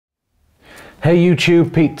Hey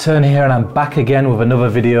YouTube, Pete Turner here, and I'm back again with another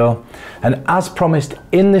video. And as promised,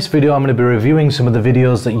 in this video I'm going to be reviewing some of the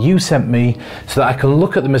videos that you sent me so that I can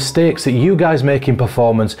look at the mistakes that you guys make in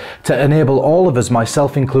performance to enable all of us,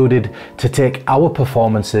 myself included, to take our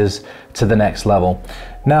performances to the next level.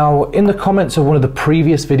 Now, in the comments of one of the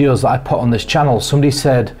previous videos that I put on this channel, somebody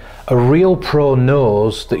said a real pro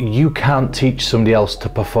knows that you can't teach somebody else to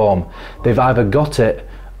perform. They've either got it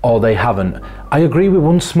or they haven't. I agree with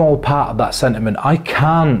one small part of that sentiment. I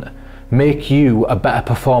can't make you a better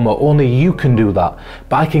performer, only you can do that.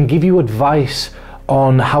 But I can give you advice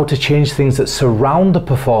on how to change things that surround the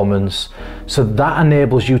performance so that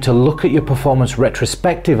enables you to look at your performance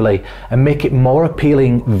retrospectively and make it more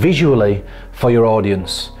appealing visually for your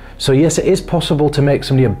audience. So yes, it is possible to make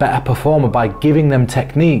somebody a better performer by giving them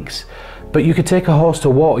techniques, but you could take a horse to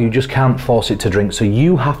water, you just can't force it to drink. So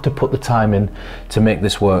you have to put the time in to make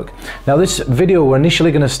this work. Now this video, we're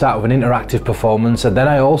initially going to start with an interactive performance, and then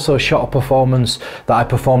I also shot a performance that I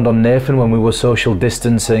performed on Nathan when we were social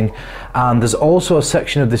distancing. And there's also a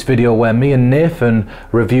section of this video where me and Nathan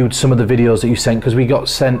reviewed some of the videos that you sent, because we got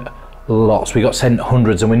sent lots, we got sent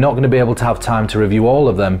hundreds, and we're not going to be able to have time to review all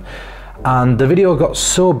of them. And the video got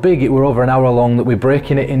so big, it were over an hour long, that we're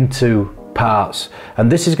breaking it into parts, and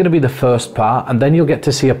this is going to be the first part, and then you'll get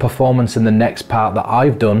to see a performance in the next part that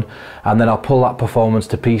I've done, and then I'll pull that performance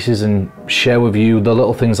to pieces and share with you the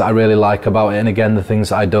little things that I really like about it, and again the things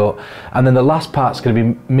that I don't. And then the last part's going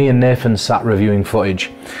to be me and Nathan sat reviewing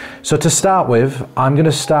footage. So to start with, I'm going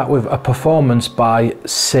to start with a performance by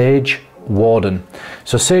Sage Worden.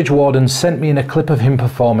 So Sage Worden sent me in a clip of him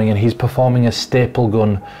performing, and he's performing a staple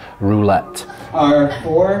gun roulette. Are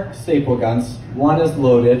 4 staple guns, 1 is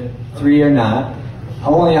loaded, 3 are not.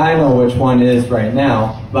 Only I know which one is right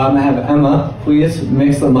now, but I'm gonna have Emma please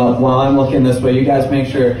mix them up while I'm looking this way. You guys make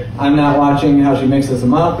sure I'm not watching how she mixes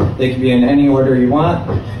them up. They can be in any order you want.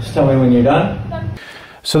 Just tell me when you're done.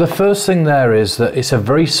 So the first thing there is that it's a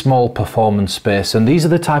very small performance space, and these are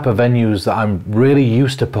the type of venues that I'm really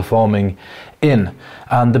used to performing in.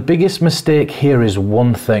 And the biggest mistake here is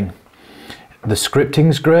one thing. The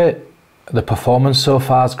scripting's great, the performance so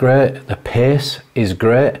far is great, the pace is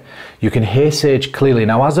great, you can hear Sage clearly.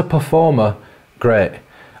 Now as a performer, great.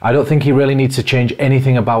 I don't think he really needs to change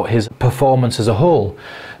anything about his performance as a whole.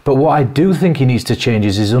 But what I do think he needs to change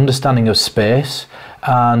is his understanding of space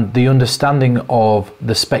and the understanding of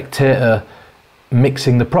the spectator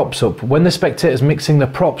mixing the props up. When the spectator's mixing the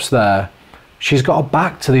props there, she's got her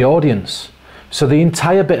back to the audience. So the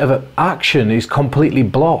entire bit of action is completely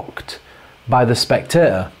blocked by the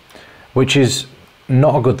spectator, which is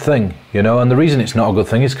not a good thing, you know. And the reason it's not a good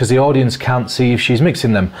thing is because the audience can't see if she's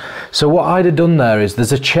mixing them. So what I'd have done there is,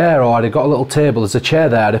 there's a chair, or I'd have got a little table, there's a chair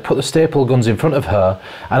there, I'd have put the staple guns in front of her,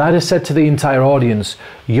 and I'd have said to the entire audience,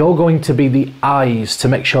 you're going to be the eyes to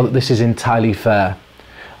make sure that this is entirely fair.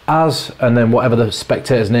 As, and then whatever the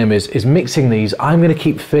spectator's name is mixing these, I'm going to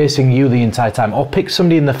keep facing you the entire time. Or pick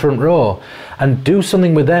somebody in the front row and do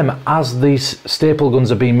something with them as these staple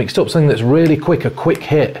guns are being mixed up, something that's really quick, a quick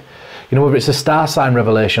hit. You know, whether it's a star sign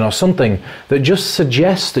revelation or something that just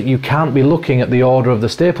suggests that you can't be looking at the order of the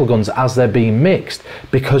staple guns as they're being mixed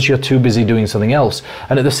because you're too busy doing something else.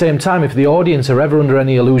 And at the same time, if the audience are ever under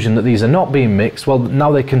any illusion that these are not being mixed, well,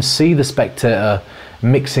 now they can see the spectator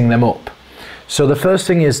mixing them up. So the first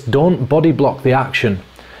thing is, don't body block the action.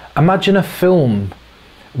 Imagine a film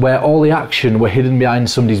where all the action were hidden behind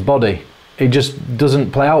somebody's body. It just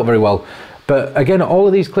doesn't play out very well. But again, all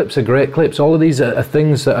of these clips are great clips. All of these are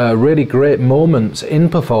things that are really great moments in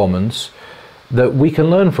performance that we can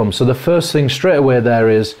learn from. So the first thing straight away there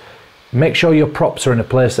is, make sure your props are in a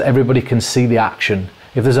place that everybody can see the action.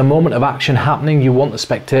 If there's a moment of action happening, you want the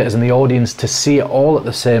spectators and the audience to see it all at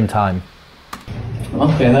the same time.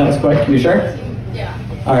 Okay, that was quick. You sure? Yeah.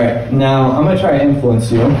 Alright, now I'm going to try to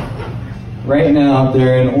influence you. Right now,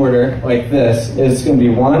 they're in order like this. It's going to be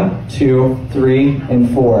 1, 2, 3,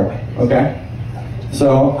 and 4. Okay?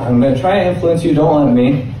 So I'm going to try to influence you. Don't let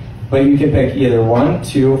me. But you can pick either 1,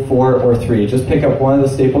 2, 4, or 3. Just pick up one of the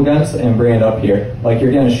staple guns and bring it up here. Like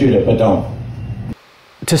you're going to shoot it, but don't.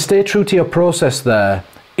 To stay true to your process there,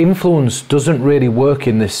 influence doesn't really work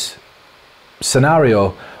in this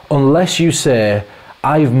scenario unless you say,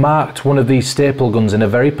 I've marked one of these staple guns in a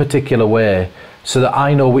very particular way so that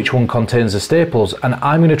I know which one contains the staples, and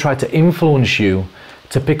I'm going to try to influence you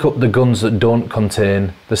to pick up the guns that don't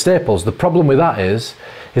contain the staples. The problem with that is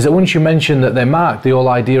that once you mention that they're marked, the whole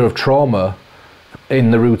idea of trauma in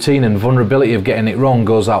the routine and vulnerability of getting it wrong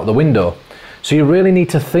goes out the window. So you really need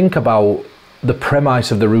to think about the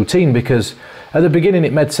premise of the routine, because at the beginning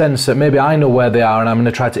it made sense that maybe I know where they are and I'm going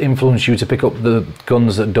to try to influence you to pick up the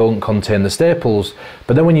guns that don't contain the staples.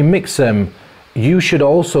 But then when you mix them, you should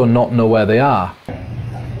also not know where they are.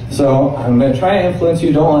 So I'm going to try and influence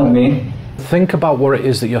you, don't let me. Think about what it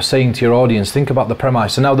is that you're saying to your audience. Think about the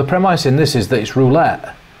premise. And now the premise in this is that it's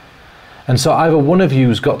roulette. And so either one of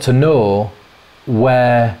you's got to know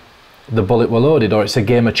where the bullet were loaded, or it's a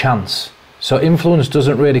game of chance. So influence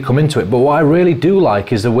doesn't really come into it. But what I really do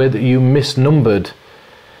like is the way that you misnumbered,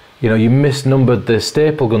 you misnumbered the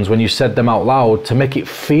staple guns when you said them out loud to make it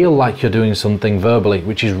feel like you're doing something verbally,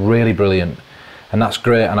 which is really brilliant. And that's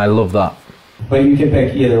great, and I love that. But you can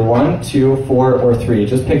pick either 1, 2, 4, or 3.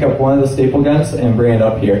 Just pick up one of the staple guns and bring it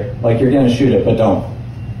up here. Like you're going to shoot it, but don't.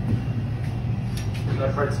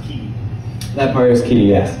 That part's key. That part is key,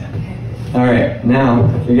 yes. Alright, now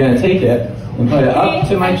you're going to take it and put it up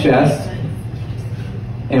to my chest.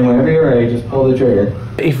 And whenever you're ready, just pull the trigger.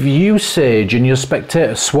 If you, Sage, and your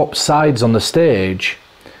spectator swap sides on the stage,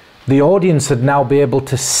 the audience would now be able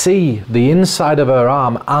to see the inside of her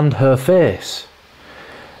arm and her face.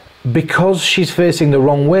 Because she's facing the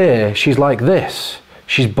wrong way, she's like this.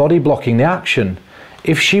 She's body blocking the action.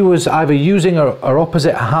 If she was either using her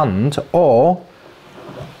opposite hand or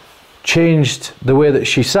changed the way that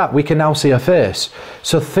she sat, we can now see her face.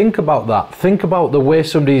 So think about that. Think about the way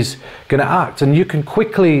somebody's going to act, and you can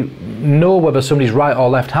quickly know whether somebody's right or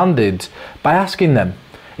left-handed by asking them.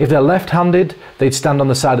 If they're left-handed, they'd stand on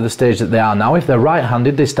the side of the stage that they are now. If they're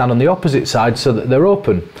right-handed, they stand on the opposite side so that they're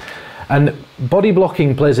open. And body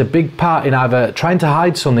blocking plays a big part in either trying to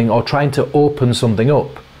hide something or trying to open something up.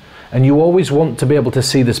 And you always want to be able to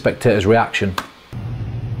see the spectator's reaction.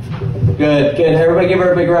 Good, good. Everybody give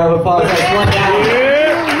her a big round of applause. That's one down.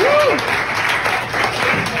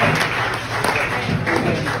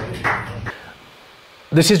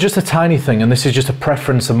 This is just a tiny thing, and this is just a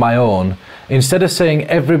preference of my own. Instead of saying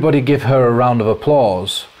everybody give her a round of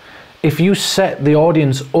applause, if you set the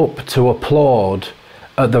audience up to applaud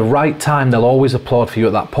at the right time, they'll always applaud for you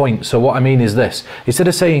at that point. So what I mean is this: instead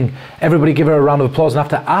of saying everybody give her a round of applause and have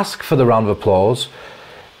to ask for the round of applause,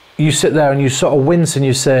 you sit there and you sort of wince and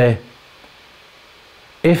you say,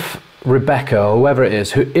 if Rebecca, or whoever it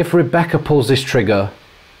is, if Rebecca pulls this trigger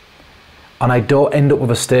and I don't end up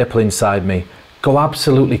with a staple inside me, go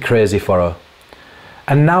absolutely crazy for her.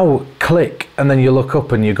 And now click, and then you look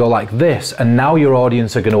up and you go like this, and now your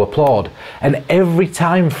audience are going to applaud. And every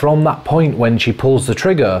time from that point when she pulls the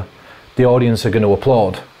trigger, the audience are going to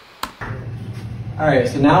applaud. Alright,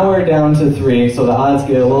 so now we're down to 3, so the odds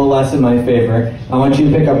get a little less in my favor. I want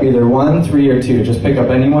you to pick up either 1, 3, or 2. Just pick up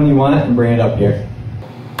any one you want and bring it up here.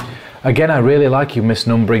 Again, I really like you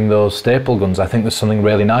misnumbering those staple guns. I think there's something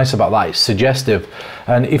really nice about that. It's suggestive.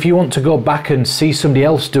 And if you want to go back and see somebody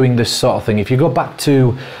else doing this sort of thing, if you go back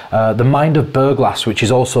to The Mind of Burglass, which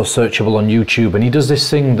is also searchable on YouTube, and he does this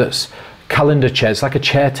thing that's calendar chair. It's like a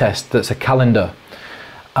chair test that's a calendar.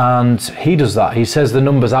 And he does that. He says the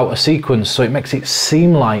numbers out of sequence, so it makes it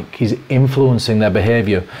seem like he's influencing their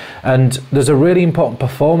behavior. And there's a really important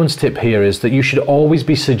performance tip here, is that you should always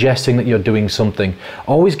be suggesting that you're doing something.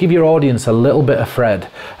 Always give your audience a little bit of Fred.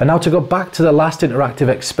 And now to go back to the last interactive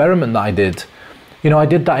experiment that I did, I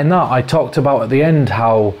did that in that. I talked about at the end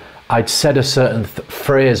how I'd said a certain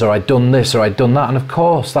phrase, or I'd done this, or I'd done that. And of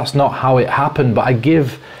course, that's not how it happened, but I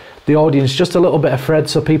give the audience just a little bit of Fred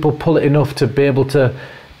so people pull it enough to be able to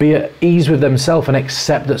be at ease with themselves and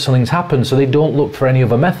accept that something's happened, so they don't look for any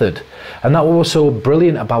other method. And that was so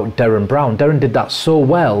brilliant about Derren Brown. Derren did that so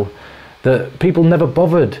well that people never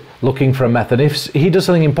bothered looking for a method. If he does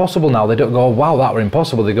something impossible now, they don't go, oh, wow, that were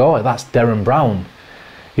impossible. They go, oh, that's Derren Brown.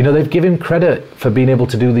 They've given him credit for being able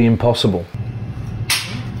to do the impossible.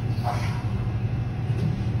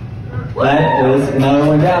 That is another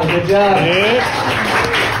one down. Good job.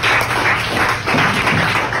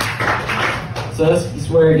 So this is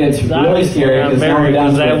where it gets really scary, because now we're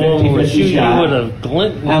down to a 50-50 shot.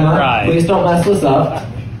 Emma, please don't mess this up.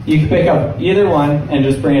 You can pick up either one and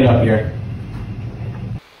just bring it up here.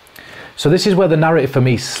 So this is where the narrative for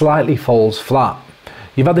me slightly falls flat.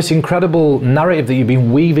 You've had this incredible narrative that you've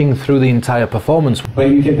been weaving through the entire performance. But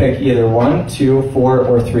you can pick either 1, 2, 4,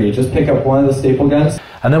 or 3. Just pick up one of the staple guns.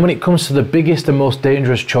 And then when it comes to the biggest and most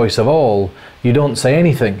dangerous choice of all, you don't say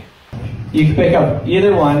anything. You can pick up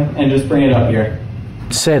either one and just bring it up here.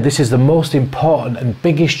 Say this is the most important and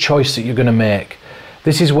biggest choice that you're going to make.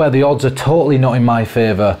 This is where the odds are totally not in my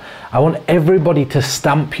favour. I want everybody to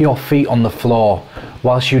stamp your feet on the floor.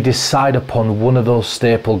 whilst you decide upon one of those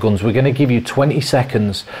staple guns. We're going to give you 20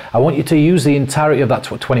 seconds. I want you to use the entirety of that.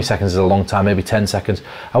 20 seconds is a long time, maybe 10 seconds.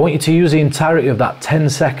 I want you to use the entirety of that 10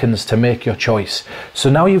 seconds to make your choice. So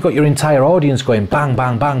now you've got your entire audience going bang,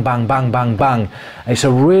 bang, bang, bang, bang, bang, bang. And it's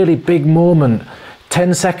a really big moment.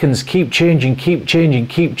 10 seconds, keep changing, keep changing,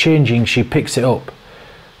 keep changing. She picks it up.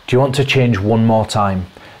 Do you want to change one more time?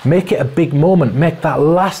 Make it a big moment. Make that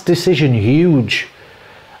last decision huge.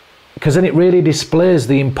 Because then it really displays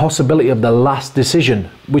the impossibility of the last decision,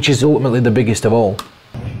 which is ultimately the biggest of all.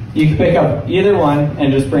 You can pick up either one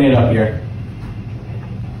and just bring it up here.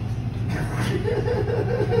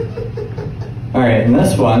 All right, and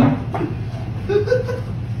this one.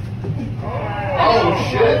 Oh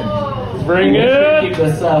shit! Bring it! Keep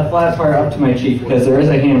this flat part up to my cheek because there is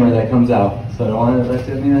a hammer that comes out, so I don't want it to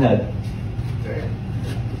hit me in the head.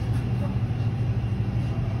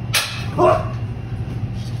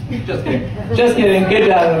 Just kidding. Just kidding. Good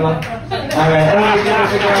job, Emma. All right, everybody give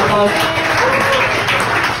us a big round of applause.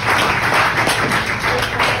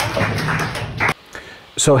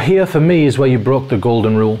 So here for me is where you broke the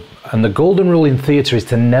golden rule. And the golden rule in theatre is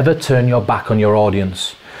to never turn your back on your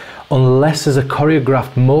audience unless there's a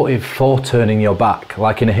choreographed motive for turning your back,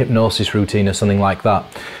 like in a hypnosis routine or something like that.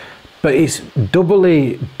 But it's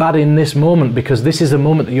doubly bad in this moment because this is a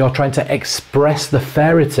moment that you're trying to express the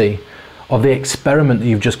fairity of the experiment that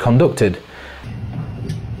you've just conducted.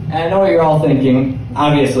 And I know what you're all thinking.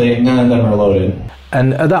 Obviously, none of them are loaded.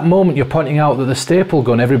 And at that moment, you're pointing out that the staple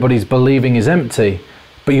gun everybody's believing is empty,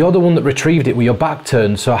 but you're the one that retrieved it with your back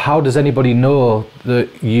turned, so how does anybody know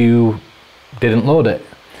that you didn't load it?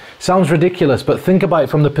 Sounds ridiculous, but think about it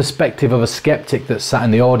from the perspective of a skeptic that's sat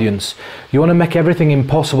in the audience. You want to make everything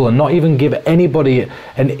impossible and not even give anybody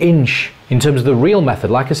an inch in terms of the real method.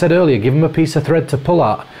 Like I said earlier, give them a piece of thread to pull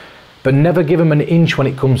at, but never give them an inch when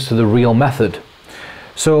it comes to the real method.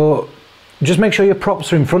 So just make sure your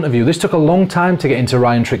props are in front of you. This took a long time to get into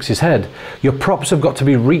Ryan Trix's head. Your props have got to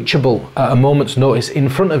be reachable at a moment's notice in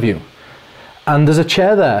front of you. And there's a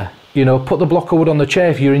chair there. You know, put the block of wood on the chair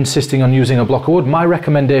if you're insisting on using a block of wood. My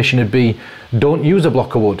recommendation would be don't use a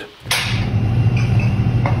block of wood.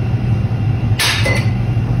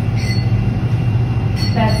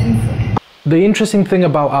 That's insane. The interesting thing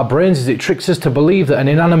about our brains is it tricks us to believe that an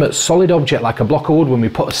inanimate solid object like a block of wood, when we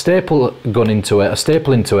put a staple gun into it, a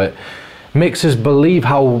staple into it, makes us believe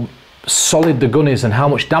how solid the gun is and how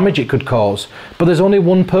much damage it could cause. But there's only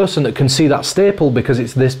one person that can see that staple because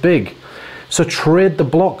it's this big. So trade the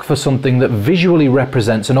block for something that visually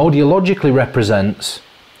represents and audiologically represents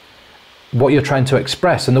what you're trying to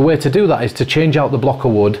express. And the way to do that is to change out the block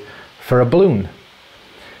of wood for a balloon.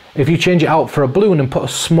 If you change it out for a balloon and put a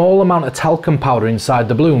small amount of talcum powder inside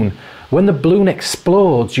the balloon, when the balloon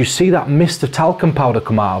explodes, you see that mist of talcum powder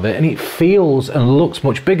come out of it and it feels and looks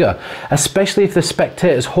much bigger, especially if the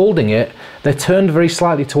spectator's holding it, they're turned very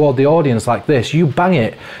slightly toward the audience like this. You bang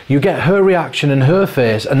it, you get her reaction and her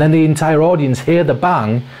face, and then the entire audience hear the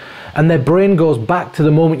bang and their brain goes back to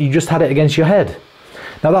the moment you just had it against your head.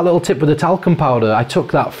 Now that little tip with the talcum powder, I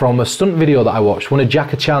took that from a stunt video that I watched, one of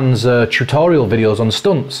Jackie Chan's tutorial videos on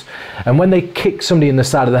stunts. And when they kick somebody in the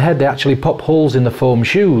side of the head, they actually pop holes in the foam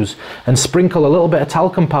shoes and sprinkle a little bit of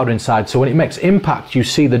talcum powder inside, so when it makes impact, you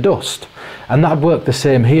see the dust. And that'd work the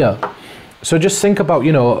same here. So just think about,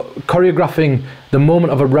 you know, choreographing the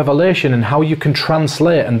moment of a revelation and how you can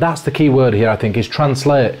translate, and that's the key word here, I think, is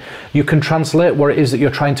translate. You can translate what it is that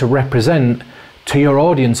you're trying to represent to your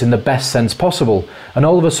audience in the best sense possible. And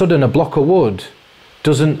all of a sudden a block of wood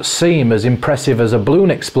doesn't seem as impressive as a balloon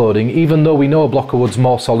exploding, even though we know a block of wood's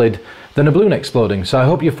more solid than a balloon exploding. So I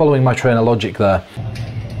hope you're following my train of logic there.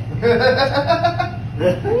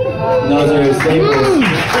 Those are staples.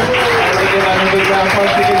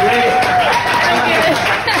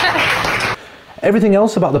 Everything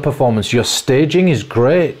else about the performance, your staging is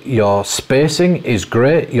great, your spacing is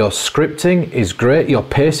great, your scripting is great, your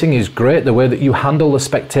pacing is great, the way that you handle the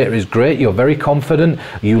spectator is great, you're very confident,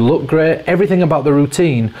 you look great, everything about the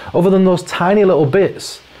routine, other than those tiny little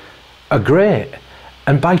bits, are great.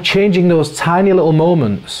 And by changing those tiny little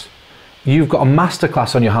moments, you've got a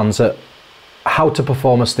masterclass on your hands at how to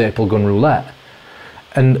perform a staple gun roulette.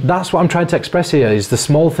 And that's what I'm trying to express here, is the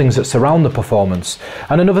small things that surround the performance.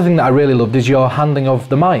 And another thing that I really loved is your handling of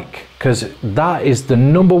the mic, because that is the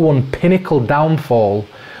 #1 pinnacle downfall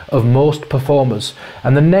of most performers.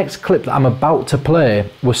 And the next clip that I'm about to play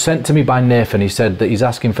was sent to me by Nathan. He said that he's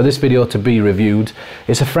asking for this video to be reviewed.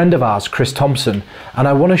 It's a friend of ours, Thompson, and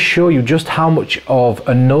I want to show you just how much of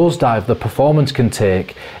a nosedive the performance can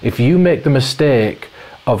take if you make the mistake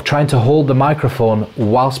of trying to hold the microphone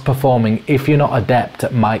whilst performing if you're not adept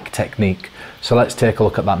at mic technique. So let's take a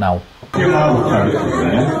look at that now. Few marble characters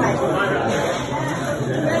there.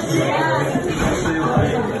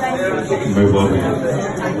 Move over.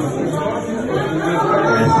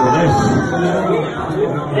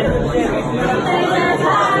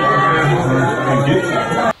 Thank you.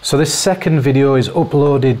 So this second video is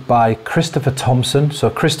uploaded by Thompson.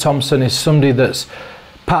 So Chris Thompson is somebody that's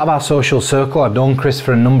part of our social circle. I've known Chris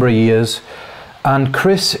for a number of years. And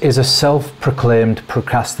Chris is a self-proclaimed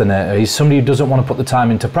procrastinator. He's somebody who doesn't want to put the time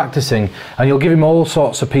into practicing, and you'll give him all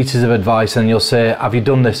sorts of pieces of advice and you'll say, have you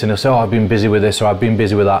done this? And he'll say, oh, I've been busy with this, or I've been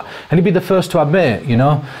busy with that. And he'd be the first to admit it, you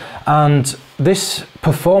know. And this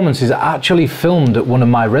performance is actually filmed at one of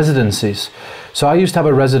my residencies. So I used to have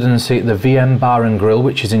a residency at the VM Bar and Grill,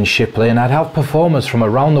 which is in Shipley, and I'd have performers from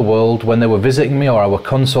around the world when they were visiting me or I were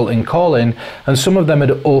consulting call in, and some of them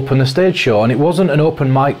had opened the stage show, and it wasn't an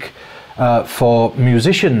open mic for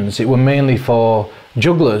musicians. It were mainly for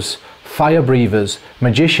jugglers, fire breathers,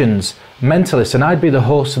 magicians, mentalists, and I'd be the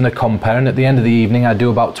host and the compere, and at the end of the evening I'd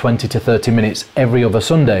do about 20 to 30 minutes every other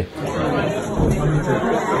Sunday.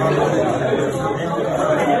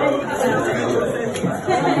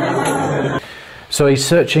 So he's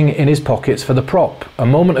searching in his pockets for the prop. A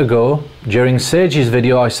moment ago, during Sage's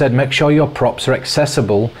video, I said make sure your props are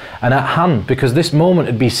accessible and at hand, because this moment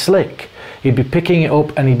would be slick. He'd be picking it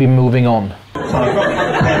up and he'd be moving on.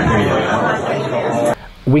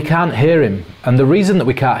 We can't hear him, and the reason that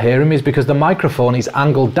we can't hear him is because the microphone is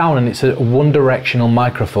angled down and it's a one-directional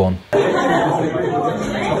microphone.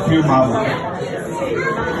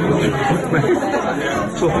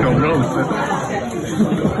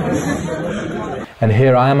 And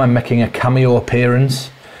here I am, I'm making a cameo appearance.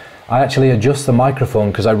 I actually adjust the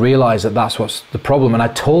microphone because I realised that that's what's the problem, and I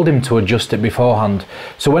told him to adjust it beforehand.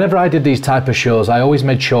 So whenever I did these type of shows, I always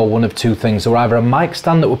made sure one of two things. There were either a mic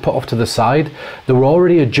stand that were put off to the side, that were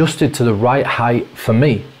already adjusted to the right height for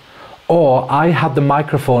me, or I had the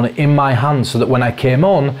microphone in my hand so that when I came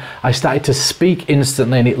on, I started to speak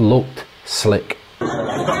instantly and it looked slick.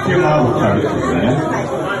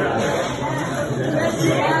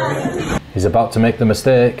 He's about to make the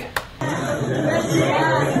mistake.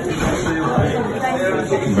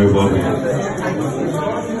 Move over.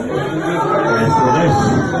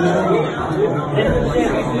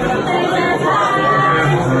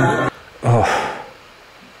 Oh.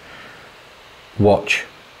 Watch.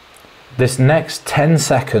 This next 10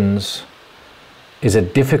 seconds is a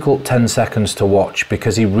difficult 10 seconds to watch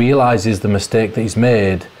because he realizes the mistake that he's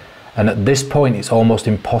made, and at this point it's almost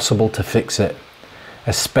impossible to fix it,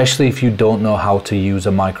 especially if you don't know how to use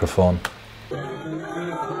a microphone.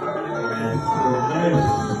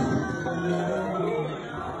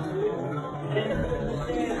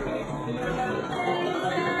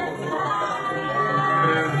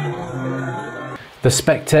 The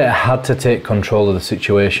spectator had to take control of the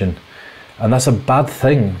situation, and that's a bad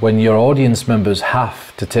thing when your audience members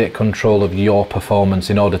have to take control of your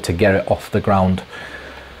performance in order to get it off the ground.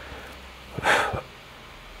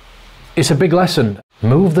 It's a big lesson.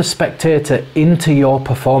 Move the spectator into your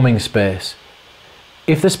performing space.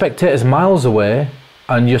 If the spectator's miles away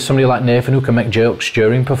and you're somebody like Nathan who can make jokes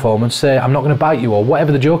during performance, say, I'm not going to bite you, or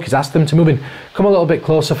whatever the joke is, ask them to move in. Come a little bit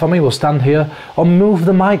closer for me, we'll stand here, or move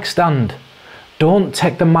the mic stand. Don't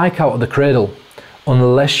take the mic out of the cradle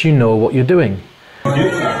unless you know what you're doing. So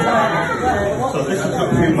this is a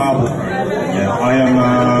few marble. Yeah, I am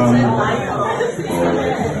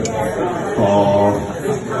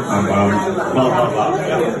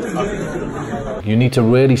You need to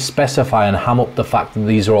really specify and ham up the fact that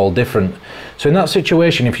these are all different. So in that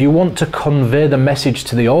situation, if you want to convey the message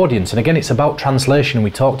to the audience, and again it's about translation, we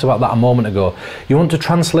talked about that a moment ago, you want to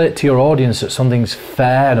translate to your audience that something's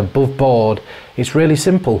fair and above board, it's really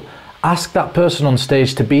simple. Ask that person on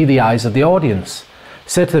stage to be the eyes of the audience.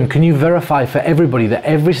 Say to them, can you verify for everybody that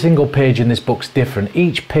every single page in this book's different?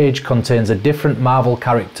 Each page contains a different Marvel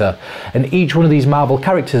character, and each one of these Marvel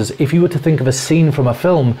characters, if you were to think of a scene from a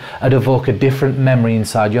film, would evoke a different memory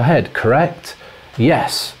inside your head, correct?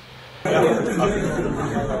 Yes.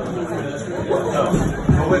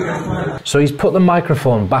 So he's put the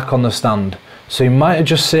microphone back on the stand, so he might have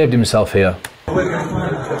just saved himself here.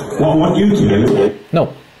 what I want you to do.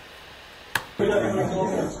 No.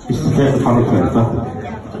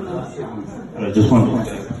 I just want.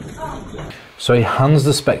 So he hands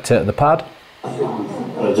the spectator the pad and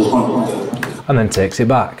then takes it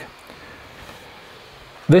back.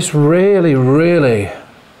 This really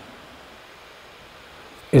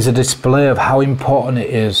is a display of how important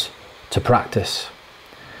it is to practice.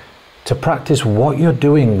 To practice what you're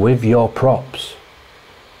doing with your props.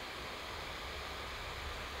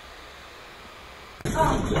 You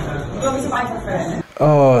want me to buy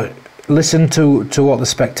Oh, listen to what the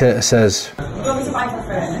spectator says. Do you want me to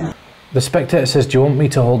microphone? The spectator says, do you want me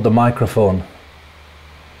to hold the microphone?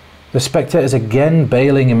 The spectator's again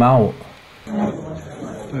bailing him out.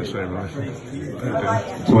 Don't say right.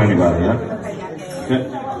 To anybody, yeah? Okay.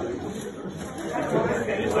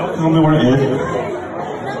 Tell me where it is.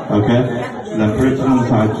 Okay? And then put it to one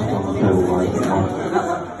side, just on the table like that.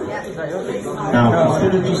 Now,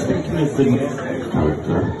 instead of just thinking of the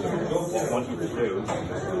character,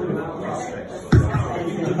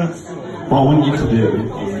 what I want you to do.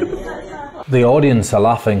 The audience are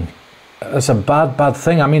laughing. It's a bad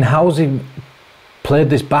thing. I mean, how's he played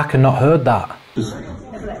this back and not heard that? Just,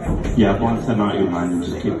 yeah, once they're out of your mind, and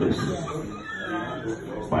just keep this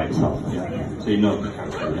by itself, yeah? So you know the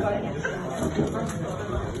character, yeah? Okay.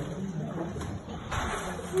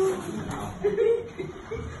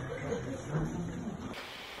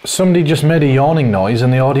 Somebody just made a yawning noise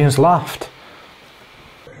and the audience laughed.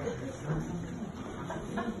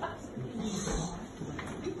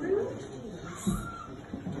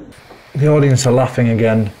 The audience are laughing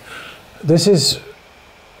again. This is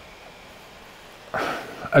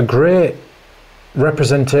a great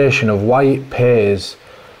representation of why it pays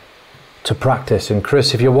to practice. And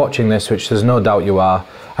Chris, if you're watching this, which there's no doubt you are,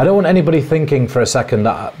 I don't want anybody thinking for a second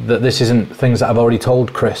that this isn't things that I've already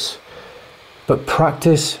told Chris. But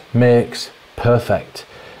practice makes perfect.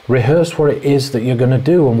 Rehearse what it is that you're going to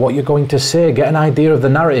do and what you're going to say. Get an idea of the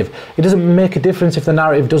narrative. It doesn't make a difference if the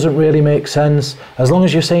narrative doesn't really make sense. As long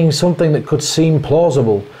as you're saying something that could seem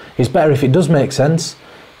plausible. It's better if it does make sense.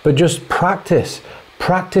 But just practice.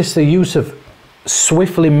 Practice the use of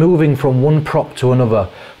swiftly moving from one prop to another.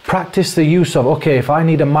 Practice the use of, okay, if I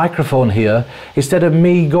need a microphone here, instead of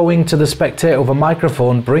me going to the spectator with a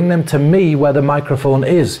microphone, bring them to me where the microphone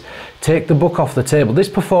is. Take the book off the table. This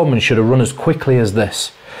performance should have run as quickly as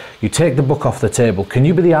this. You take the book off the table. Can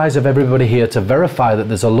you be the eyes of everybody here to verify that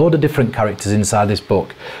there's a load of different characters inside this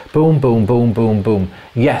book? Boom, boom, boom, boom, boom.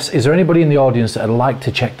 Yes. Is there anybody in the audience that would like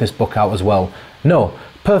to check this book out as well? No.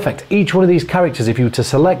 Perfect. Each one of these characters, if you were to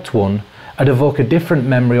select one, would evoke a different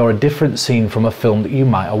memory or a different scene from a film that you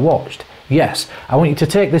might have watched. Yes, I want you to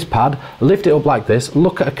take this pad, lift it up like this,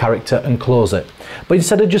 look at a character and close it. But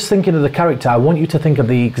instead of just thinking of the character, I want you to think of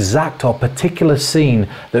the exact or particular scene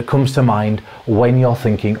that comes to mind when you're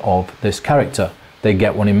thinking of this character. They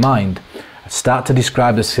get one in mind. Start to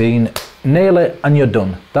describe the scene, nail it and you're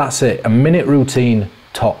done. That's it, a minute routine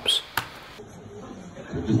tops.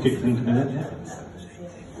 Just keep thinking of it.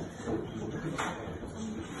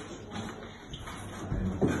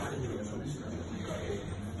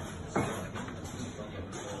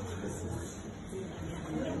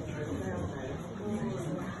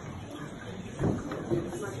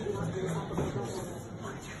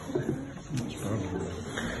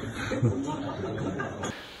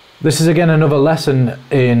 This is again another lesson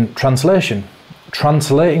in translation.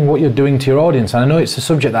 Translating what you're doing to your audience. And I know it's a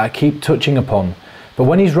subject that I keep touching upon, but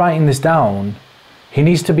when he's writing this down, he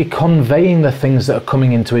needs to be conveying the things that are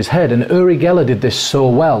coming into his head. And Uri Geller did this so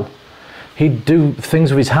well. He'd do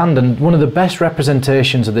things with his hand, and one of the best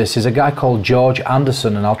representations of this is a guy called George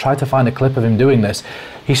Anderson, and I'll try to find a clip of him doing this.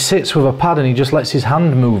 He sits with a pad and he just lets his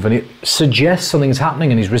hand move, and it suggests something's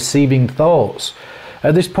happening and he's receiving thoughts.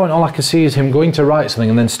 At this point, all I can see is him going to write something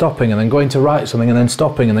and then stopping, and then going to write something and then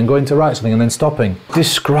stopping, and then going to write something and then stopping.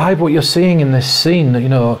 Describe what you're seeing in this scene, you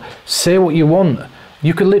know, say what you want.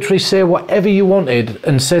 You could literally say whatever you wanted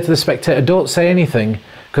and say to the spectator, don't say anything,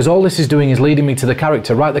 because all this is doing is leading me to the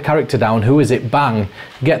character. Write the character down, who is it, bang,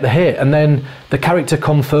 get the hit, and then the character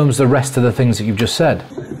confirms the rest of the things that you've just said.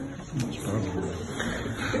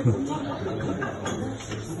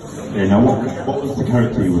 Yeah, now what was the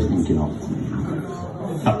character you was thinking of?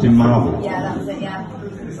 Captain Marvel? Yeah, that was it, yeah.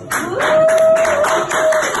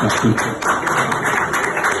 That's good.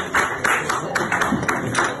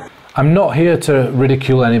 I'm not here to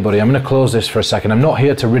ridicule anybody. I'm going to close this for a second. I'm not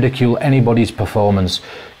here to ridicule anybody's performance.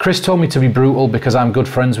 Chris told me to be brutal because I'm good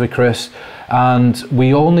friends with Chris, and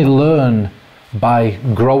we only learn by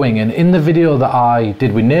growing. And in the video that I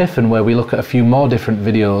did with Nathan, where we look at a few more different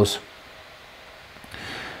videos,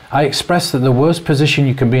 I expressed that the worst position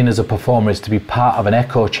you can be in as a performer is to be part of an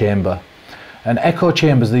echo chamber. And echo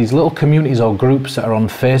chambers, these little communities or groups that are on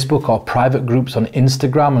Facebook or private groups on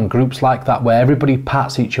Instagram and groups like that where everybody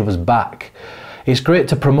pats each other's back. It's great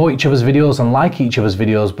to promote each other's videos and like each other's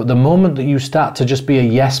videos, but the moment that you start to just be a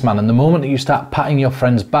yes man and the moment that you start patting your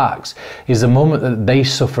friends' backs is the moment that they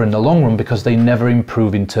suffer in the long run because they never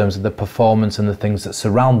improve in terms of the performance and the things that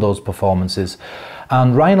surround those performances.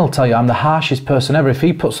 And Ryan will tell you I'm the harshest person ever. If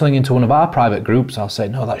he puts something into one of our private groups, I'll say,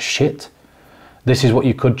 no, that's shit. This is what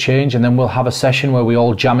you could change, and then we'll have a session where we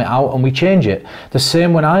all jam it out and we change it. The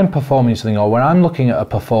same when I'm performing something or when I'm looking at a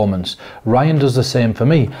performance. Ryan does the same for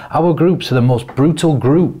me. Our groups are the most brutal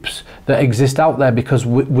groups that exist out there because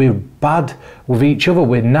we're bad with each other.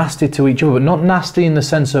 We're nasty to each other, but not nasty in the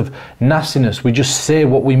sense of nastiness. We just say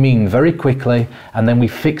what we mean very quickly and then we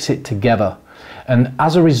fix it together. And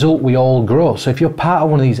as a result, we all grow. So if you're part of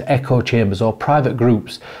one of these echo chambers or private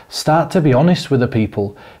groups, start to be honest with the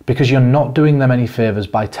people, because you're not doing them any favors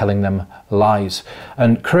by telling them lies.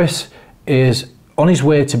 And Chris is on his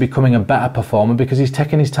way to becoming a better performer because he's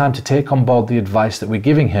taking his time to take on board the advice that we're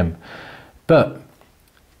giving him. But,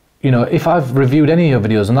 you know, if I've reviewed any of your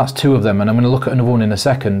videos, and that's 2 of them, and I'm going to look at another one in a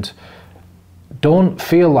second, don't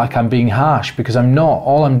feel like I'm being harsh, because I'm not.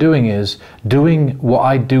 All I'm doing is doing what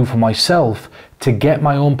I do for myself to get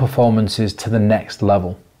my own performances to the next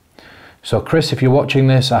level. So Chris, if you're watching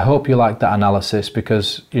this, I hope you like that analysis,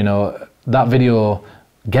 because, you know, that video,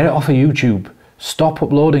 get it off of YouTube. Stop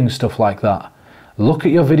uploading stuff like that. Look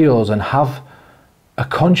at your videos and have a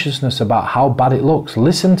consciousness about how bad it looks.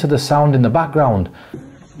 Listen to the sound in the background.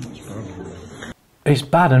 It's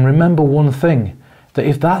bad, and remember one thing, that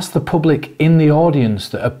if that's the public in the audience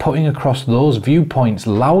that are putting across those viewpoints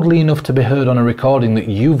loudly enough to be heard on a recording that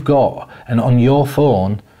you've got and on your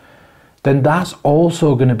phone, then that's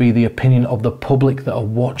also going to be the opinion of the public that are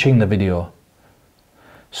watching the video.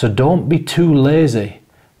 So don't be too lazy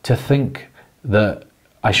to think that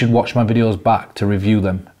I should watch my videos back to review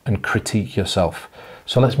them and critique yourself.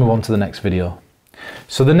 So let's move on to the next video.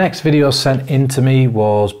 So the next video sent in to me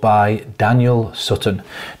was by Daniel Sutton.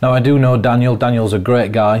 Now I do know Daniel. Daniel's a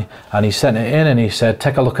great guy, and he sent it in and he said,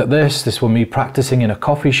 take a look at this. This was me practicing in a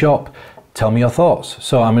coffee shop. Tell me your thoughts.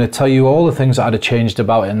 So I'm going to tell you all the things that I'd have changed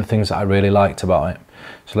about it and the things that I really liked about it.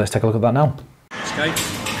 So let's take a look at that now. Okay,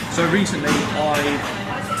 so recently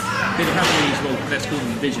I've been having these, well, let's call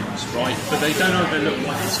them visions, right? But they don't overlook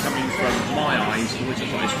like it's coming from my eyes, which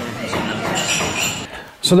is like it's coming from someone else.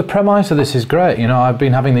 So the premise of this is great. You know, I've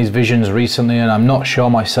been having these visions recently, and I'm not sure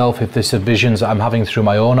myself if this are visions that I'm having through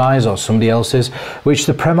my own eyes or somebody else's, which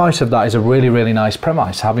the premise of that is a really, really nice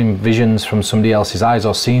premise, having visions from somebody else's eyes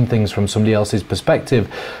or seeing things from somebody else's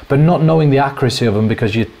perspective, but not knowing the accuracy of them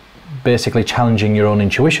because you're basically challenging your own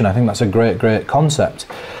intuition. I think that's a great, great concept.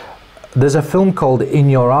 There's a film called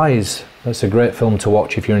In Your Eyes. That's a great film to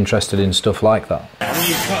watch if you're interested in stuff like that. I want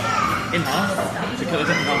you to cut in half, so cut the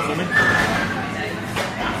second half for me.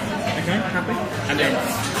 Okay, happy? And then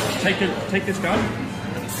take this gun,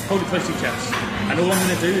 hold it close to your chest. And all I'm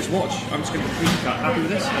going to do is watch. I'm just going to completely cut. Happy with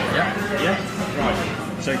this? Yeah? Yeah?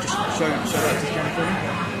 Right. So just show that to the camera for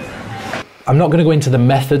me. I'm not going to go into the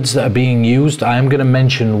methods that are being used. I am going to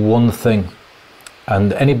mention one thing.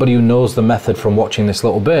 And anybody who knows the method from watching this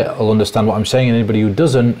little bit will understand what I'm saying. And anybody who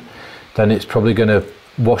doesn't, then it's probably going to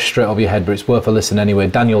wash straight over your head, but it's worth a listen anyway.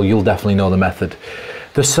 Daniel, you'll definitely know the method.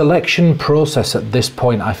 The selection process at this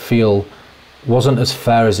point, I feel, wasn't as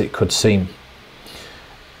fair as it could seem.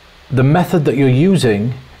 The method that you're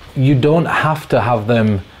using, you don't have to have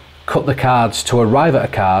them cut the cards to arrive at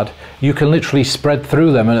a card. You can literally spread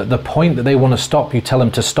through them, and at the point that they want to stop, you tell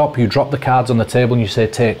them to stop, you drop the cards on the table and you say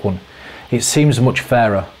take one. It seems much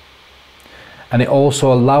fairer. And it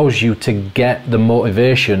also allows you to get the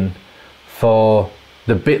motivation for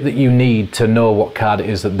the bit that you need to know what card it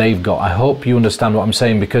is that they've got. I hope you understand what I'm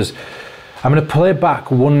saying, because I'm going to play back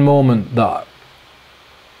one moment that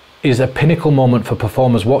is a pinnacle moment for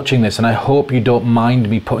performers watching this, and I hope you don't mind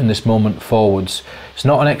me putting this moment forwards. It's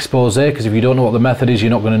not an expose, because if you don't know what the method is, you're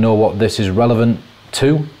not going to know what this is relevant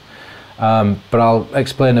to. But I'll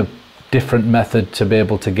explain a different method to be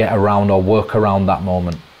able to get around or work around that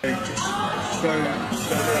moment.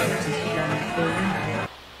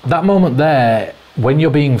 That moment there, when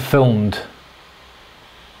you're being filmed,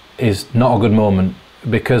 is not a good moment,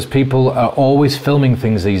 because people are always filming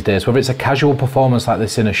things these days. Whether it's a casual performance like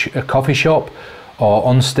this in a coffee shop or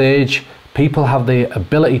on stage, people have the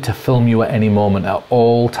ability to film you at any moment at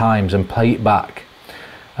all times and play it back.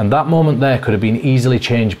 And that moment there could have been easily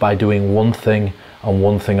changed by doing one thing and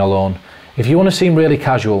one thing alone. If you want to seem really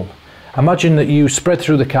casual, imagine that you spread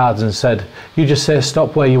through the cards and said, you just say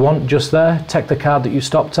stop where you want, just there, take the card that you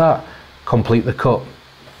stopped at, complete the cut.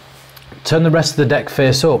 Turn the rest of the deck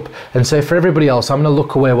face up and say, for everybody else, I'm going to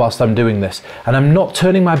look away whilst I'm doing this. And I'm not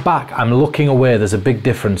turning my back, I'm looking away. There's a big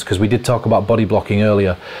difference, because we did talk about body blocking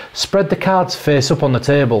earlier. Spread the cards face up on the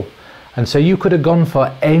table and say, you could have gone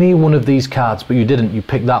for any one of these cards, but you didn't, you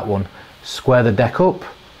picked that one. Square the deck up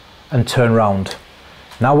and turn round.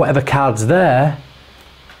 Now whatever card's there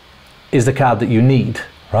is the card that you need,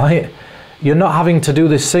 right? You're not having to do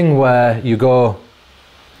this thing where you go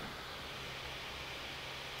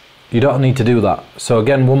You don't need to do that. So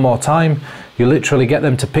again, one more time, you literally get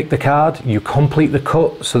them to pick the card, you complete the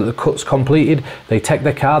cut so that the cut's completed, they take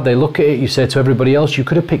the card, they look at it, you say to everybody else, you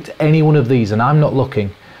could have picked any one of these and I'm not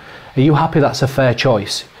looking. Are you happy that's a fair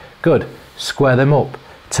choice? Good. Square them up,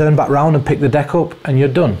 turn back round and pick the deck up and you're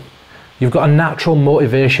done. You've got a natural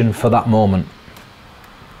motivation for that moment.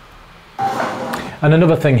 And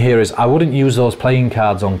another thing here is I wouldn't use those playing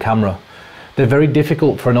cards on camera. They're very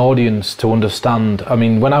difficult for an audience to understand. I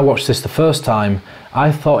mean, when I watched this the first time,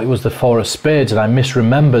 I thought it was the 4 of spades and I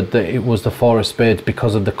misremembered that it was the 4 of spades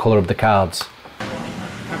because of the colour of the cards.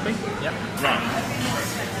 Happy? Yep. Right.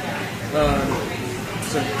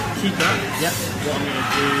 So keep that. Yep. What I'm going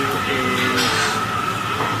to do is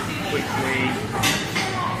quickly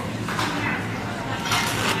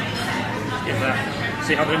give that.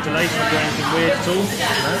 See how the interlace, not doing anything weird at all?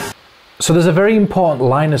 No? So there's a very important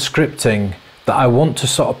line of scripting that I want to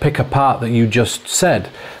sort of pick apart that you just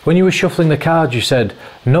said. When you were shuffling the cards, you said,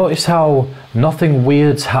 notice how nothing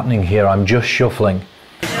weird's happening here, I'm just shuffling.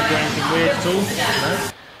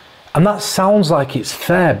 And that sounds like it's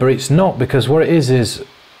fair, but it's not, because what it is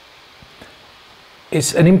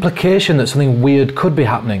it's an implication that something weird could be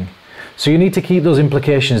happening. So you need to keep those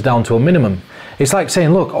implications down to a minimum. It's like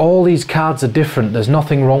saying, look, all these cards are different, there's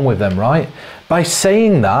nothing wrong with them, right? By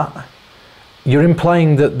saying that, you're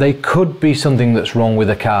implying that they could be something that's wrong with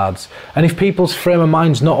the cards. And if people's frame of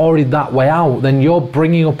mind's not already that way out, then you're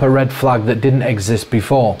bringing up a red flag that didn't exist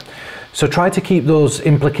before. So try to keep those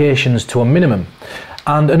implications to a minimum.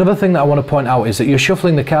 And another thing that I want to point out is that you're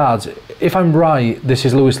shuffling the cards. If I'm right, this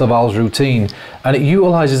is Lewis Laval's routine, and it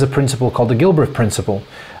utilises a principle called the Gilbreth principle.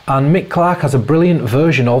 And Mick Clark has a brilliant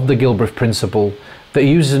version of the Gilbreth principle that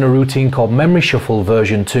he uses in a routine called Memory Shuffle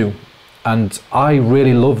version 2. And I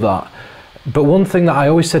really love that. But one thing that I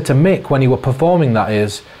always said to Mick when he were performing that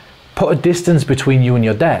is, put a distance between you and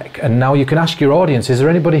your deck. And now you can ask your audience, is there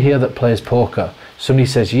anybody here that plays poker? Somebody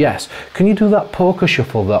says yes. Can you do that poker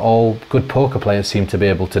shuffle that all good poker players seem to be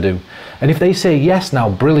able to do? And if they say yes now,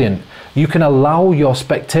 brilliant. You can allow your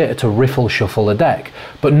spectator to riffle shuffle a deck.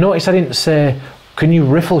 But notice I didn't say, can you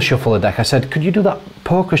riffle shuffle a deck? I said, could you do that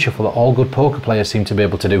poker shuffle that all good poker players seem to be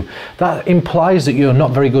able to do? That implies that you're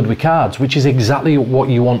not very good with cards, which is exactly what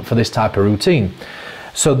you want for this type of routine.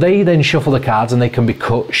 So they then shuffle the cards and they can be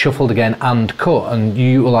cut, shuffled again and cut, and you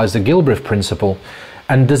utilise the Gilbreth principle.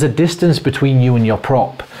 And there's a distance between you and your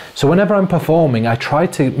prop. So whenever I'm performing, I try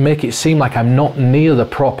to make it seem like I'm not near the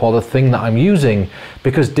prop or the thing that I'm using,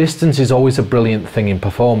 because distance is always a brilliant thing in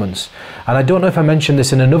performance. And I don't know if I mentioned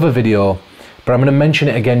this in another video, but I'm going to mention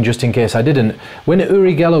it again just in case I didn't. When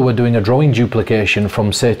Uri Geller were doing a drawing duplication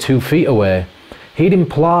from, say, 2 feet away, he'd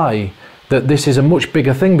imply that this is a much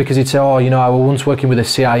bigger thing, because he'd say, oh, you know, I was once working with the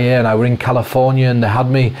CIA and I were in California and they had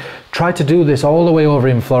me try to do this all the way over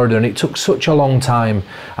in Florida and it took such a long time,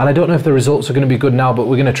 and I don't know if the results are going to be good now, but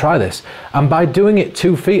we're going to try this. And by doing it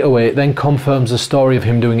 2 feet away, it then confirms the story of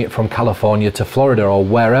him doing it from California to Florida or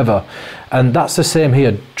wherever. And that's the same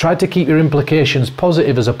here. Try to keep your implications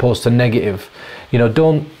positive as opposed to negative. You know,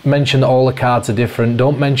 don't mention that all the cards are different.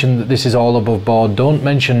 Don't mention that this is all above board. Don't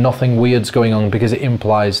mention nothing weird's going on, because it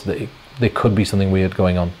implies that there could be something weird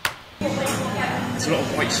going on. There's a lot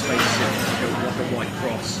of white space in like a white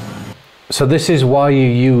cross. So this is why you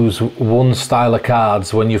use one style of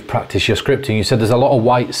cards when you've practiced your scripting. You said there's a lot of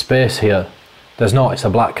white space here. There's not, it's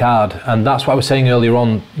a black card. And that's what I was saying earlier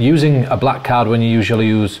on. Using a black card when you usually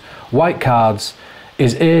use white cards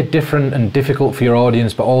is A, different and difficult for your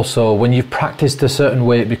audience, but also when you've practiced a certain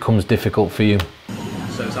way, it becomes difficult for you.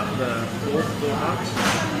 So is that the four cards?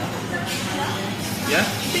 Yeah?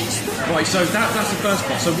 Right, so that's the first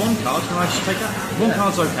part. So one card, can I just take that? One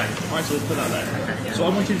card's okay. Right, so we'll put that there. So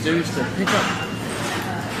what I want you to do is to pick up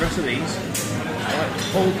the rest of these, right,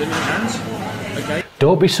 hold them in your hands, okay?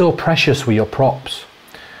 Don't be so precious with your props.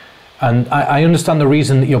 And I understand the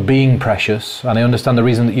reason that you're being precious, and I understand the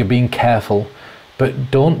reason that you're being careful,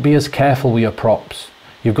 but don't be as careful with your props.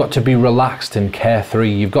 You've got to be relaxed and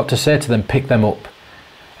carefree. You've got to say to them, pick them up.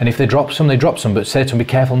 And if they drop some, they drop some, but say to them, be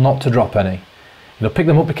careful not to drop any. You know, pick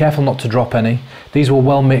them up, be careful not to drop any. These were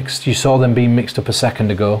well mixed. You saw them being mixed up a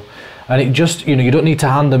second ago. And it just, you know, you don't need to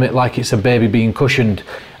hand them it like it's a baby being cushioned.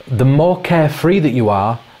 The more carefree that you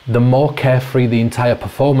are, the more carefree the entire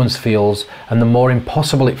performance feels, and the more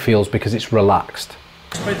impossible it feels because it's relaxed.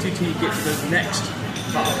 Spread till you get to the next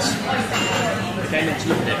parts. Okay, let's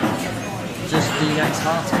look at it. Just the next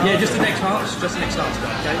heart? Yeah, just the next hearts. Just the next hearts,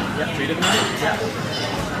 okay? Yep. So you looking at it? Yeah.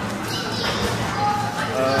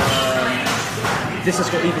 This has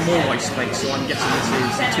got even more white space, so I'm guessing this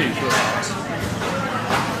is 2 for hearts.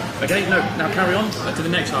 Okay, no, now carry on to the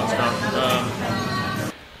next hearts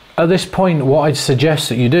card. At this point, what I'd suggest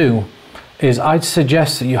that you do is I'd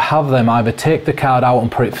suggest that you have them either take the card out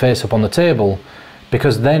and put it face up on the table,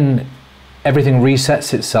 because then everything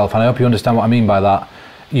resets itself, and I hope you understand what I mean by that.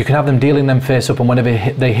 You can have them dealing them face up, and whenever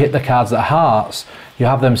they hit the cards that are hearts, you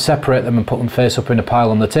have them separate them and put them face up in a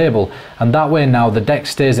pile on the table, and that way now the deck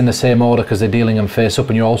stays in the same order because they're dealing them face up,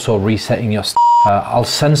 and you're also resetting your I'll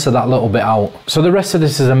censor that little bit out. So the rest of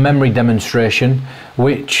this is a memory demonstration,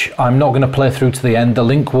 which I'm not going to play through to the end. The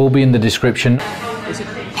link will be in the description. Is it?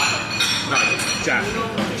 No, Jack,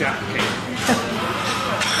 King.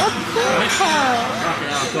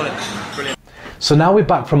 Got it. Brilliant. So now we're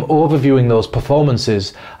back from overviewing those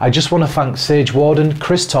performances. I just want to thank Sage Worden,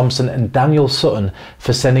 Chris Thompson and Daniel Sutton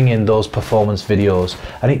for sending in those performance videos.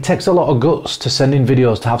 And it takes a lot of guts to send in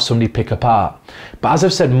videos to have somebody pick apart. But as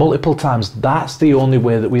I've said multiple times, that's the only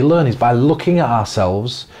way that we learn, is by looking at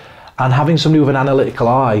ourselves and having somebody with an analytical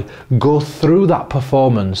eye go through that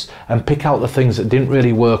performance and pick out the things that didn't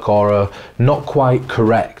really work or are not quite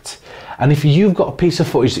correct. And if you've got a piece of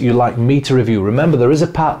footage that you'd like me to review, remember there is a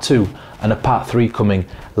part 2 and a part 3 coming.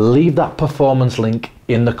 Leave that performance link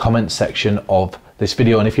in the comment section of this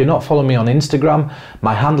video. And if you're not following me on Instagram,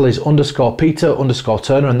 my handle is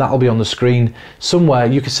 _Peter_Turner, and that'll be on the screen somewhere.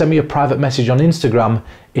 You can send me a private message on Instagram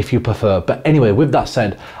if you prefer. But anyway, with that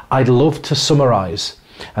said, I'd love to summarize.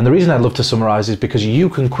 And the reason I'd love to summarize is because you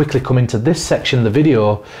can quickly come into this section of the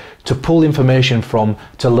video to pull information from,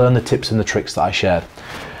 to learn the tips and the tricks that I shared.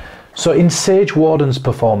 So in Sage Warden's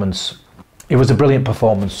performance, it was a brilliant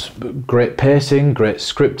performance. Great pacing, great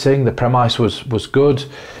scripting, the premise was good.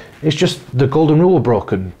 It's just the golden rule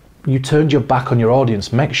broken. You turned your back on your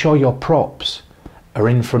audience. Make sure your props are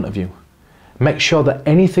in front of you. Make sure that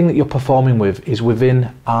anything that you're performing with is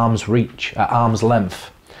within arm's reach, at arm's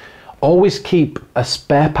length. Always keep a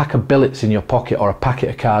spare pack of billets in your pocket or a packet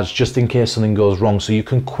of cards just in case something goes wrong, so you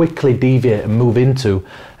can quickly deviate and move into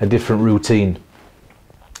a different routine.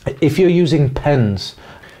 If you're using pens,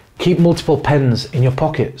 keep multiple pens in your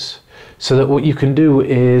pockets so that what you can do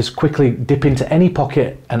is quickly dip into any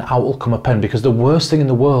pocket and out will come a pen, because the worst thing in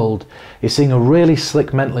the world is seeing a really slick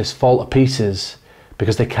mentalist fall to pieces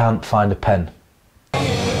because they can't find a pen.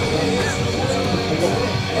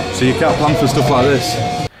 So you can't plan for stuff like this?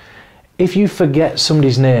 If you forget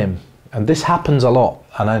somebody's name, and this happens a lot,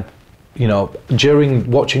 and during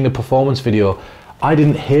watching the performance video, I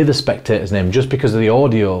didn't hear the spectator's name just because of the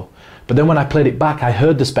audio, but then when I played it back, I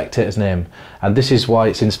heard the spectator's name, and this is why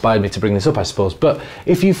it's inspired me to bring this up, I suppose. But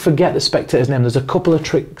if you forget the spectator's name, there's a couple of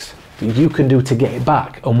tricks that you can do to get it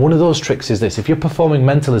back, and one of those tricks is this. If you're performing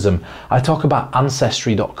mentalism, I talk about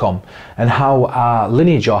ancestry.com and how our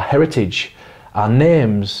lineage, our heritage, our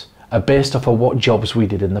names are based off of what jobs we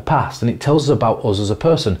did in the past, and it tells us about us as a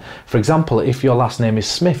person. For example, if your last name is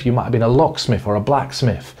Smith, you might have been a locksmith or a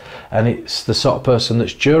blacksmith, and it's the sort of person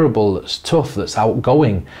that's durable, that's tough, that's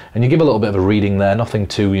outgoing. And you give a little bit of a reading there, nothing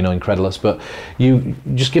too incredulous, but you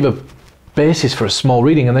just give a basis for a small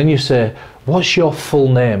reading, and then you say, what's your full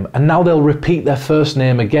name? And now they'll repeat their first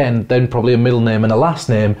name again, then probably a middle name and a last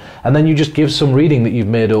name, and then you just give some reading that you've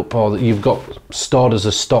made up or that you've got stored as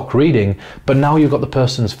a stock reading, but now you've got the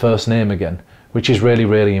person's first name again, which is really,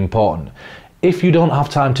 really important. If you don't have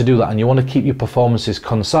time to do that and you want to keep your performances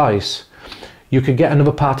concise, you could get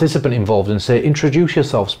another participant involved and say, introduce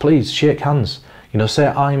yourselves, please, shake hands, say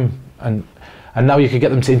I'm, and now you could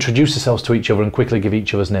get them to introduce themselves to each other and quickly give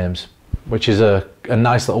each other's names, which is a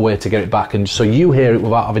nice little way to get it back, and so you hear it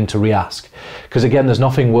without having to re-ask. Because again, there's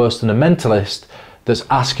nothing worse than a mentalist that's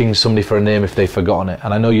asking somebody for a name if they've forgotten it.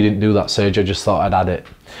 And I know you didn't do that, Sage, I just thought I'd add it.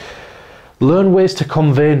 Learn ways to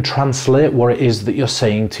convey and translate what it is that you're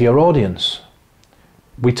saying to your audience.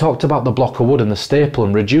 We talked about the block of wood and the staple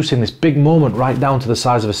and reducing this big moment right down to the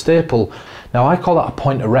size of a staple. Now I call that a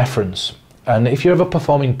point of reference. And if you're ever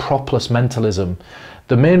performing propless mentalism,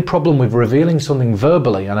 the main problem with revealing something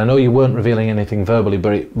verbally, and I know you weren't revealing anything verbally,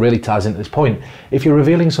 but it really ties into this point. If you're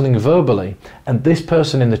revealing something verbally and this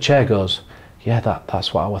person in the chair goes, yeah,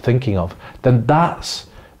 that's what I was thinking of, then that's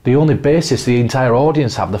the only basis the entire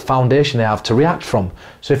audience have, the foundation they have to react from.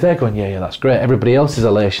 So if they're going, yeah, that's great, everybody else's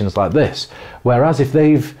elation's like this. Whereas if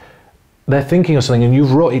they're thinking of something and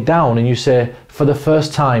you've wrote it down and you say, for the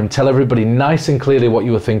first time, tell everybody nice and clearly what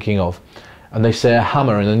you were thinking of. And they say a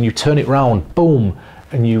hammer, and then you turn it round, boom,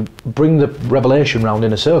 and you bring the revelation round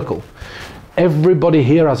in a circle. Everybody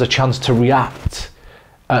here has a chance to react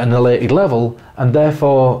at an elated level, and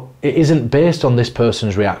therefore it isn't based on this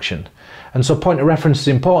person's reaction. And so point of reference is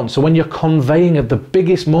important. So when you're conveying at the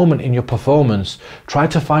biggest moment in your performance, try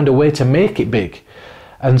to find a way to make it big.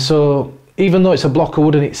 And so Even though it's a block of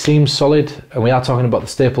wood and it seems solid, and we are talking about the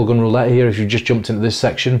staple gun roulette here, if you just jumped into this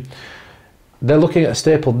section, they're looking at a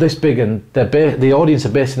staple this big, and the audience are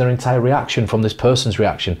basing their entire reaction from this person's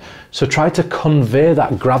reaction. So try to convey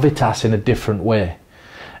that gravitas in a different way.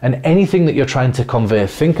 And anything that you're trying to convey,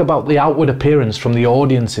 think about the outward appearance from the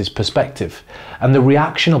audience's perspective, and the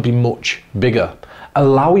reaction will be much bigger.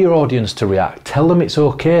 Allow your audience to react. Tell them it's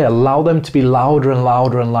okay. Allow them to be louder and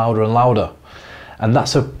louder and louder and louder. And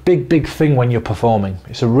that's a big, big thing when you're performing.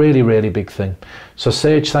 It's a really, really big thing. So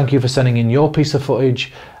Sage, thank you for sending in your piece of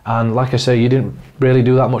footage. And like I say, you didn't really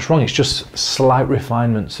do that much wrong. It's just slight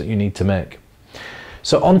refinements that you need to make.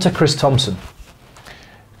 So on to Chris Thompson.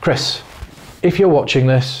 Chris, if you're watching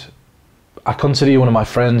this, I consider you one of my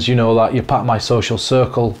friends. You know that. You're part of my social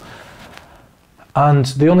circle. And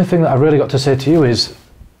the only thing that I really got to say to you is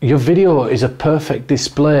your video is a perfect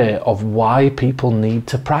display of why people need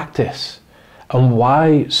to practice and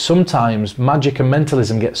why sometimes magic and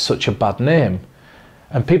mentalism gets such a bad name.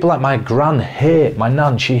 And people like my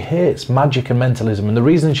nan, she hates magic and mentalism. And the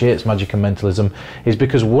reason she hates magic and mentalism is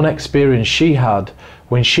because one experience she had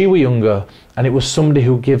when she was younger, and it was somebody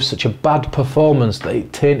who gives such a bad performance that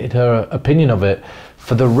it tainted her opinion of it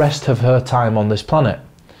for the rest of her time on this planet.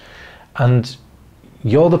 And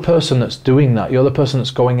you're the person that's doing that. You're the person that's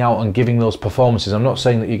going out and giving those performances. I'm not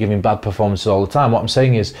saying that you're giving bad performances all the time. What I'm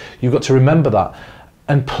saying is you've got to remember that.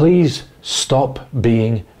 And please stop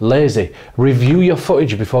being lazy. Review your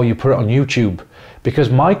footage before you put it on YouTube, because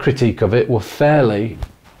my critique of it were fairly,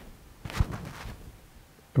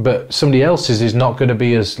 but somebody else's is not going to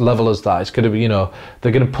be as level as that. It's going to be, you know,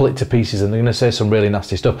 they're going to pull it to pieces and they're going to say some really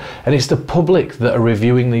nasty stuff. And it's the public that are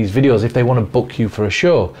reviewing these videos if they want to book you for a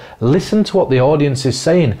show. Listen to what the audience is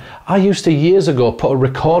saying. I used to years ago put a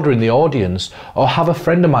recorder in the audience, or have a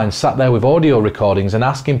friend of mine sat there with audio recordings and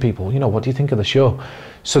asking people, you know, what do you think of the show?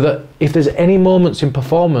 So that if there's any moments in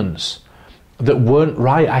performance that weren't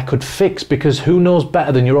right, I could fix, because who knows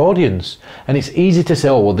better than your audience? And it's easy to say,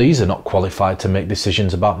 oh, well, these are not qualified to make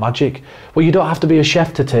decisions about magic. Well, you don't have to be a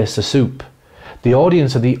chef to taste the soup. The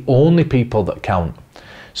audience are the only people that count.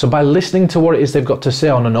 So by listening to what it is they've got to say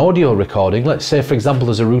on an audio recording, let's say, for example,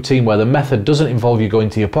 there's a routine where the method doesn't involve you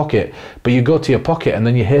going to your pocket, but you go to your pocket and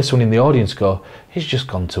then you hear someone in the audience go, he's just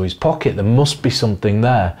gone to his pocket, there must be something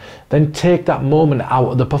there. Then take that moment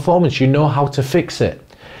out of the performance. You know how to fix it.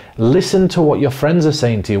 Listen to what your friends are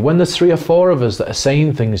saying to you. When there's 3 or 4 of us that are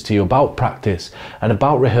saying things to you about practice and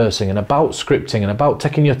about rehearsing and about scripting and about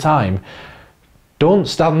taking your time, don't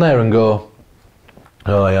stand there and go,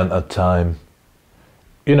 oh, I haven't had time.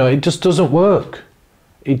 You know, it just doesn't work.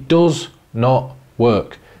 It does not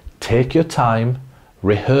work. Take your time,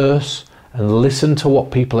 rehearse, and listen to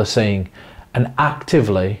what people are saying, and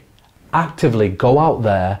actively go out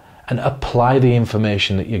there and apply the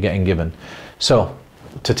information that you're getting given. So,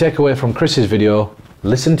 to take away from Chris's video,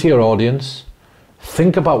 listen to your audience,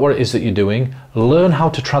 think about what it is that you're doing, learn how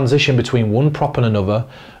to transition between one prop and another.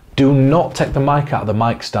 Do not take the mic out of the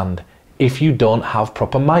mic stand if you don't have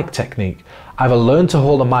proper mic technique. Either learn to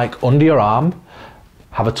hold the mic under your arm,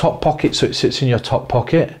 have a top pocket so it sits in your top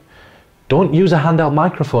pocket. Don't use a handheld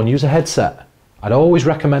microphone, use a headset. I'd always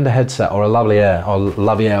recommend a headset or a lavalier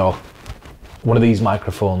or one of these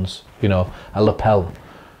microphones, you know, a lapel.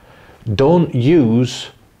 Don't use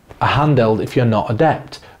a handheld if you're not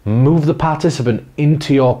adept. Move the participant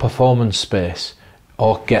into your performance space,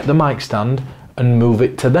 or get the mic stand and move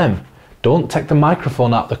it to them. Don't take the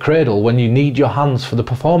microphone out the cradle when you need your hands for the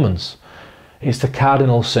performance. It's the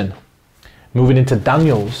cardinal sin. Moving into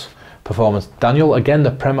Daniel's performance. Daniel, again, the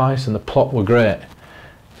premise and the plot were great.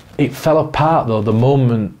 It fell apart though the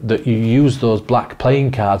moment that you used those black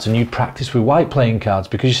playing cards and you practiced with white playing cards,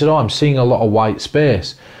 because you said, oh, I'm seeing a lot of white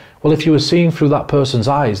space. Well, if you were seeing through that person's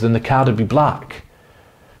eyes, then the card would be black.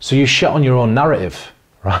 So you shut on your own narrative,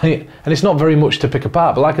 right? And it's not very much to pick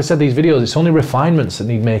apart, but like I said, these videos, it's only refinements that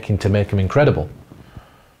need making to make them incredible.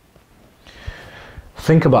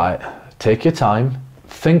 Think about it. Take your time.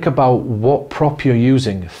 Think about what prop you're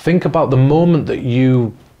using. Think about the moment that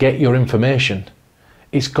you get your information.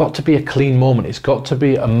 It's got to be a clean moment. It's got to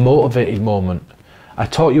be a motivated moment. I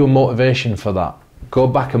taught you a motivation for that. Go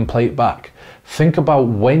back and play it back. Think about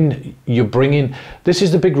when you bring in, this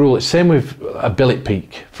is the big rule. It's same with a billet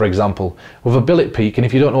peak, for example. With a billet peak, and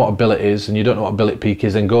if you don't know what a billet is and you don't know what a billet peak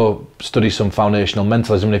is, then go study some foundational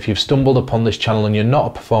mentalism. And if you've stumbled upon this channel and you're not a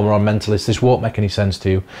performer or mentalist, this won't make any sense to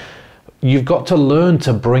you. You've got to learn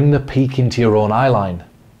to bring the peak into your own eye line.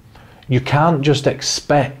 You can't just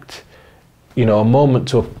expect, you know, a moment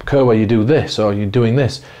to occur where you do this or you're doing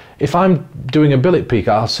this. If I'm doing a billet peak,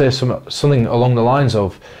 I'll say something along the lines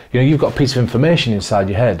of, you know, you've got a piece of information inside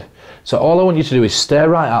your head. So all I want you to do is stare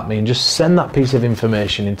right at me and just send that piece of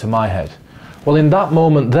information into my head. Well, in that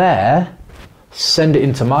moment there, send it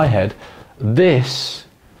into my head. This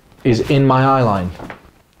is in my eye line.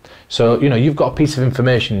 So, you know, you've got a piece of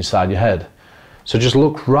information inside your head. So just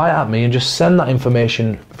look right at me and just send that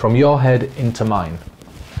information from your head into mine.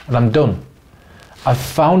 And I'm done. I've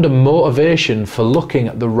found a motivation for looking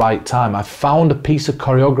at the right time. I've found a piece of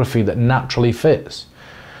choreography that naturally fits.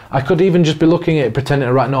 I could even just be looking at it, pretending,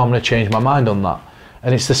 right, no, I'm going to change my mind on that.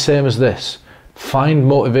 And it's the same as this. Find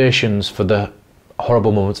motivations for the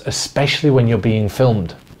horrible moments, especially when you're being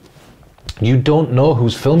filmed. You don't know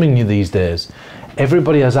who's filming you these days.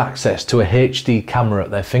 Everybody has access to a HD camera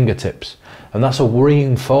at their fingertips. And that's a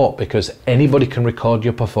worrying thought, because anybody can record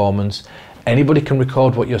your performance, anybody can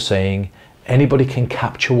record what you're saying, anybody can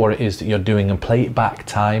capture what it is that you're doing and play it back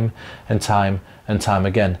time and time and time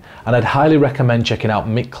again. And I'd highly recommend checking out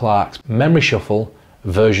Mick Clark's Memory Shuffle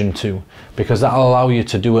version 2, because that'll allow you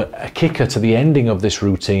to do a kicker to the ending of this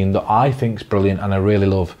routine that I think is brilliant and I really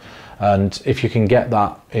love. And if you can get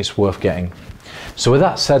that, it's worth getting. So with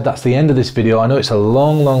that said, that's the end of this video. I know it's a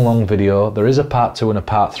long video. There is a part 2 and a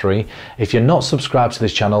part 3. If you're not subscribed to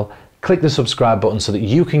this channel, click the subscribe button so that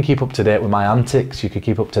you can keep up to date with my antics, you can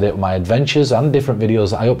keep up to date with my adventures and different videos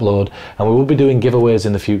that I upload, and we will be doing giveaways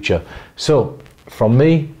in the future. So from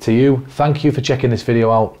me to you, thank you for checking this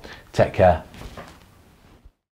video out. Take care.